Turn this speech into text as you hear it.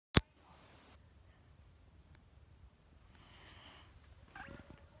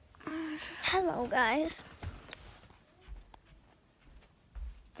Hello guys.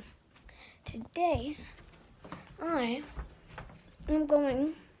 Today I am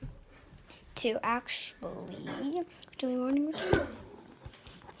going to actually do a morning routine.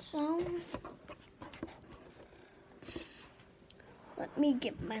 So let me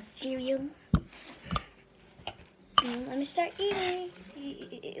get my cereal. I'm gonna start eating.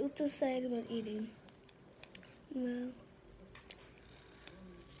 What's so sad about eating? No.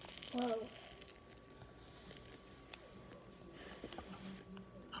 Whoa.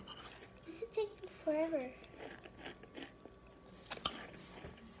 This is taking forever.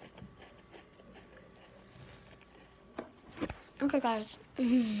 Okay, guys.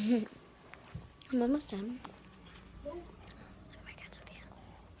 I'm almost done. Look at my cat, Sophia.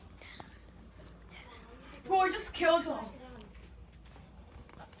 Bro, I just killed him.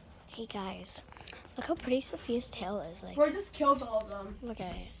 Hey, guys. Look how pretty Sophia's tail is. Like, Bro, I just killed all of them. look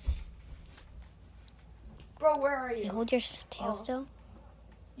at it. Bro, where are You you? hold your tail Oh. still.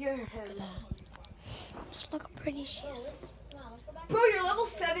 You're Look at him. that. Just look how pretty she is. Bro, you're level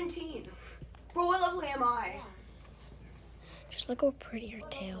 17. Bro, what level am I? Just look how pretty her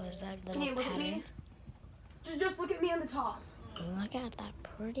tail is. That Can you little look at pattern. me? Just look at me on the top. Look at that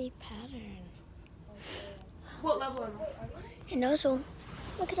pretty pattern. What level am I? And also,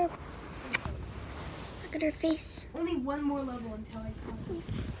 look at her. Look at her face. Only one more level until I come.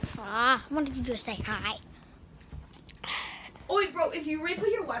 Ah, I wanted you to say hi. Oh wait, bro, if you re-put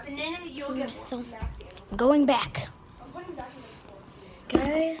your weapon in it, you'll get So- max ammo. I'm going back. I'm putting back in the store.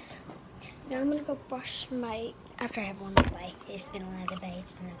 Guys, now I'm gonna go brush my, after I have one bite. It's been one of the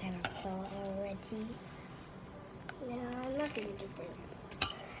bites and I'm kind of full already. No, I'm not gonna do this.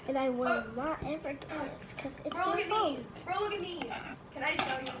 And I will not ever do this because it's Bro, look my at phone. me. Bro, look at me. Can I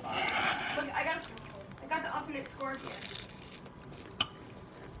tell you? Look, I got the ultimate scorpion.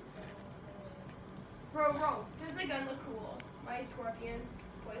 Bro, does the gun look cool? My scorpion.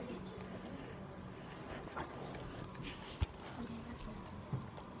 What is he?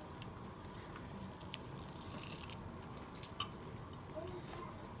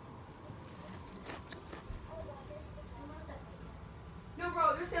 No,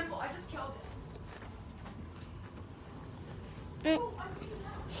 bro, they're simple. I just killed it. Mm.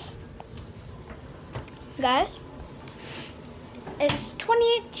 Guys, it's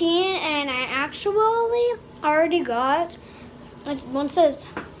 2018 and I actually already got, one says,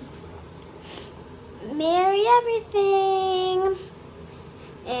 Merry everything.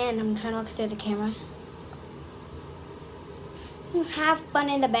 And I'm trying to look through the camera. Have fun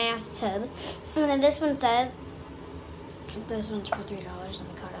in the bathtub. And then this one says, this one's for $3. Let me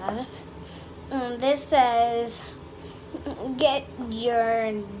cut it out. This says, get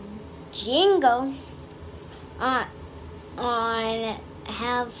your jingle on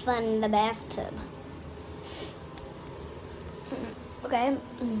have fun in the bathtub. Okay.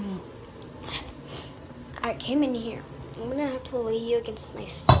 I came in here. I'm gonna have to lay you against my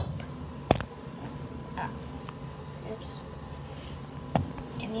soap. Oops.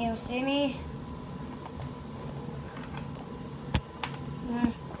 Can you see me?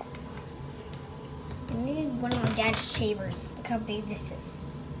 I needed one of my dad's shavers. Look how big this is.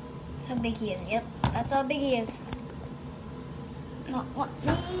 That's how big he is. Yep, that's how big he is. Not want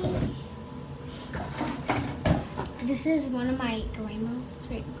me. This is one of my grandma's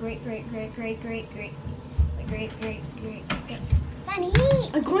great. Sonny,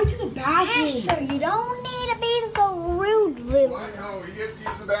 I'm going to the bathroom. Asher, you don't need to be so rude, little. I know, he gets to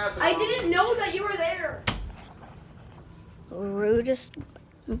use the bathroom. I didn't know that you were there. Rudest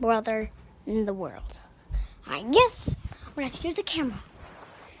brother in the world. I guess I'm gonna have to use the camera.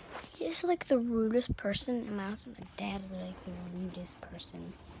 He is like the rudest person in my house. My dad is like the rudest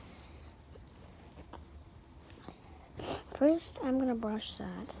person. First, I'm gonna brush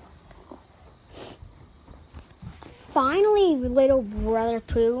that. Finally, little brother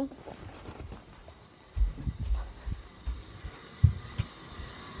Pooh.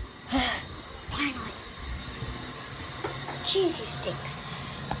 Finally. Jeez, he stinks.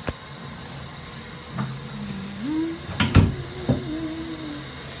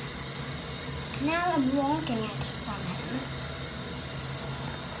 Now I'm walking it from him.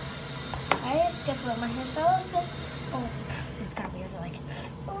 Guess what my hairstyle said? Oh, it's kind of weird. Like,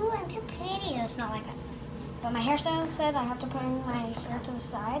 oh, I'm too pretty. It's not like that. But my hairstyle said I have to put my hair to the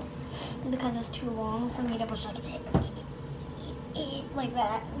side because it's too long for me to push like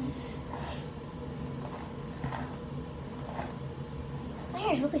that. My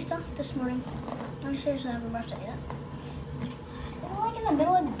hair is really soft this morning. I seriously haven't brushed it yet. Is it like in the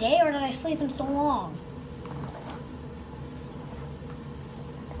middle of the day or did I sleep in so long?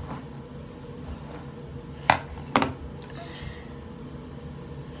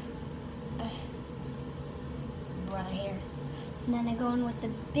 go in with the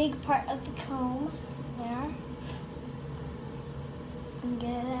big part of the comb there and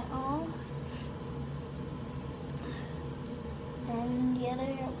get it all. And the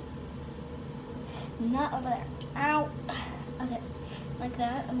other nut over there. Ow! Okay, like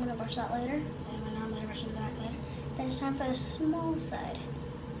that. I'm gonna brush that later. I'm gonna normally brush the back later. Then it's time for the small side.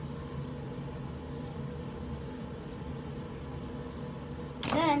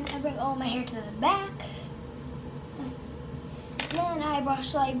 Then I bring all my hair to the back. Then I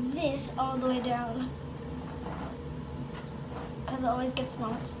brush like this all the way down. Because it always gets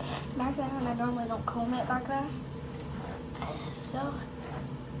knots back there, and I normally don't comb it back there. So,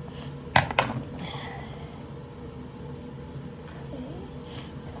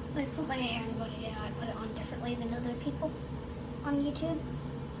 I put my hair in body down. I put it on differently than other people on YouTube.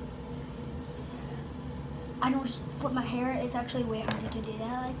 I don't just flip my hair. It's actually way harder to do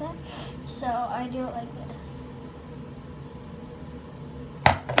that like that. So I do it like this.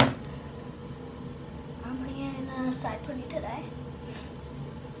 I'm putting in a side pony today.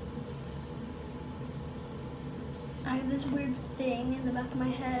 I have this weird thing in the back of my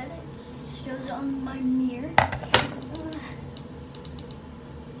head. It shows it on my mirror.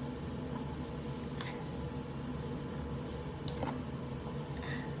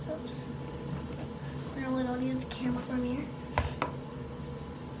 Oops. I normally don't use the camera for a mirror.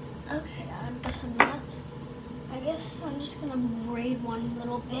 Okay, I guess I'm not. I guess I'm just gonna braid one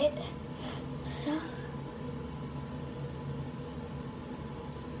little bit. So,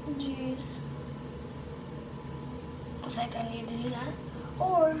 jeez. Looks like I need to do that.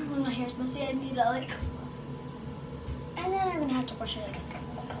 Or when my hair's messy, I need to like, and then I'm gonna have to brush it again.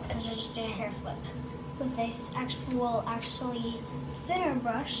 So I just did a hair flip with a actually thinner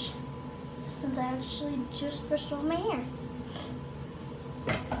brush, since I actually just brushed all my hair.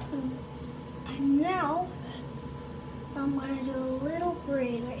 And now I'm gonna do a little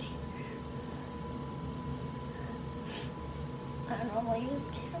braid right here. I normally use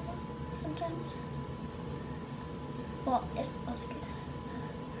the camera sometimes. Well, it's supposed to go.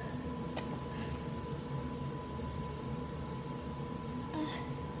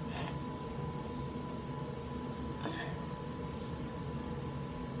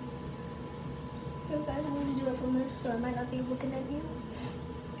 Yo guys, I'm going to do it from this, so I might not be looking at you.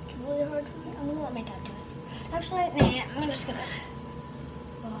 It's really hard for me. I'm going to let my dad do it. Actually, nah, I'm just going to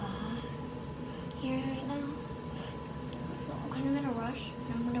here right now. So I'm kind of in a rush.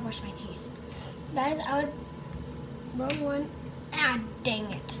 I'm going to brush my teeth. Guys, I would wrong one. Ah, dang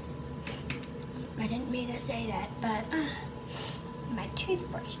it. I didn't mean to say that, but my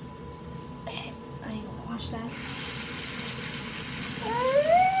toothbrush. I need to wash that.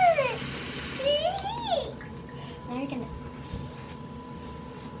 Now you're gonna.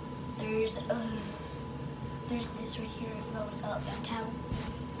 There's this right here. I forgot what that towel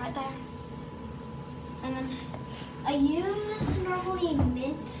right there. And then I use normally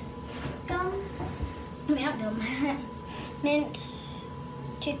mint gum. I mean, not gum. Mint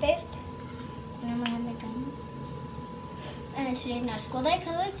toothpaste. I normally have my gum. And today's not a school day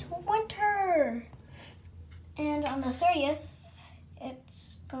because it's winter. And on the 30th,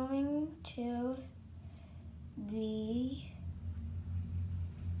 it's going to be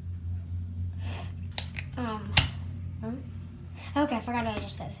okay, I forgot what I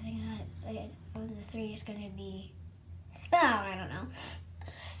just said. I think the 30th is going to be, I don't know.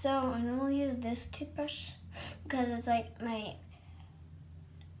 So I normally use this toothbrush because it's like my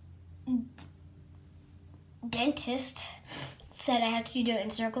dentist said I had to do it in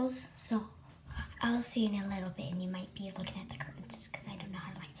circles. So I'll see you in a little bit, and you might be looking at the curtains because I don't know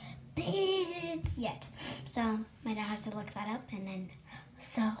how to big yet. So my dad has to look that up, and then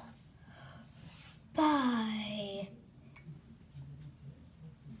so bye.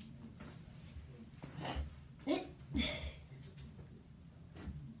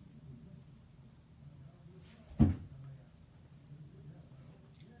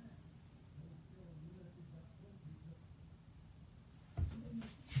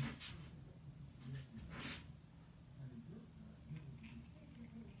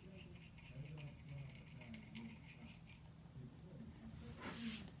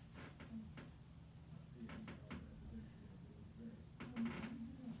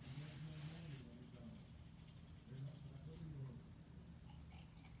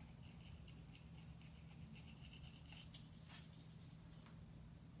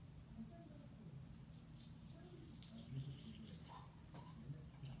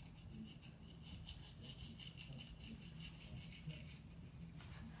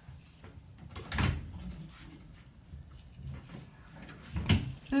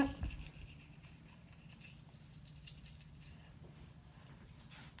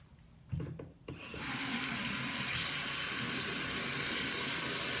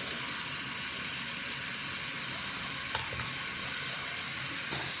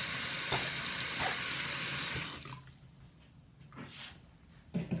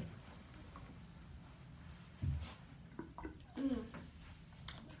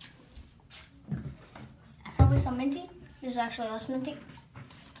 this so minty. This is actually less minty.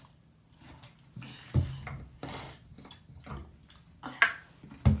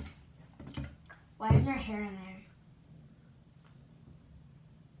 Why is there hair in there?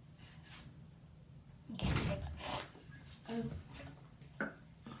 You can't tape it.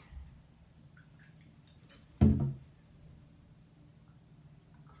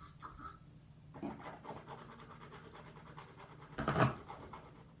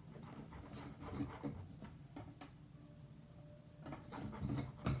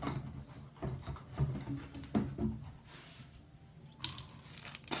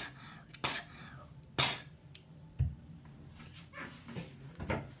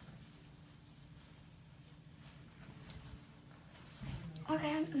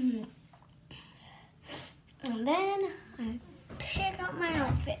 Okay, and then I pick out my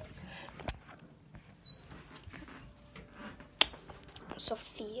outfit.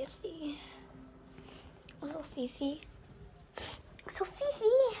 Sophie, Sophie,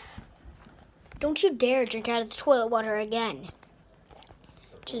 don't you dare drink out of the toilet water again.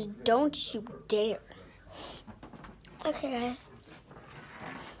 Just don't you dare. Okay, guys.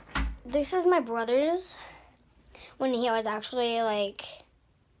 This is my brother's when he was actually like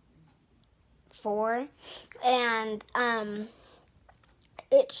 4, and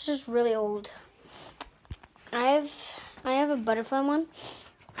it's just really old. I have a butterfly one.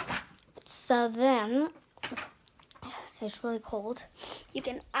 So then it's really cold. You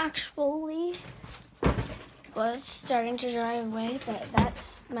can actually, well, it's starting to dry away, but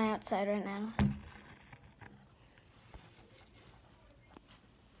that's my outside right now.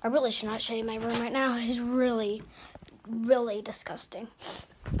 I really should not show you my room right now. It's really, really disgusting.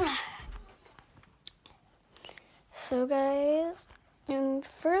 So guys,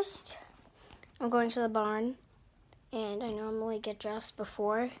 first I'm going to the barn, and I normally get dressed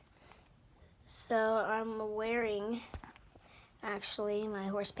before. So I'm wearing actually my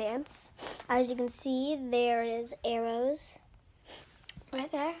horse pants. As you can see, there is arrows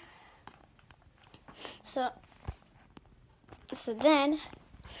right there. So then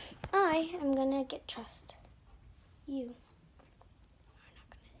I am gonna get dressed. You are not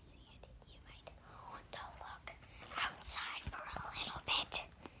gonna see it. You might want to look outside for a little bit.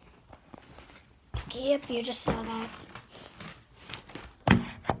 Yep, you just saw that.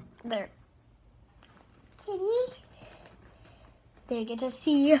 There. Kitty. There, you get to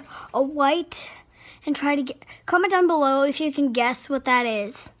see a white, and try to comment down below if you can guess what that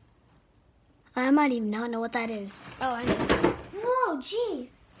is. I might even not know what that is. Oh, I know. Whoa,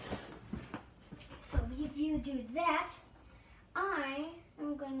 jeez. So if you do that, I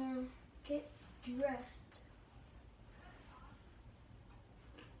am gonna get dressed.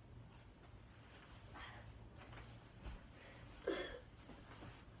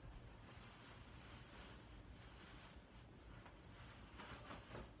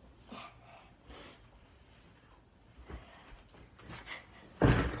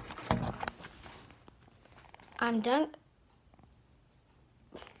 I'm done.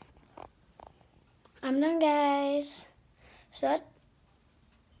 I'm done, guys. So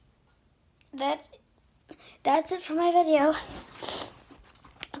that's it for my video.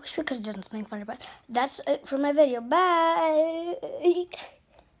 I wish we could have done something funny, but that's it for my video. Bye.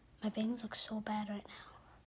 My bangs look so bad right now.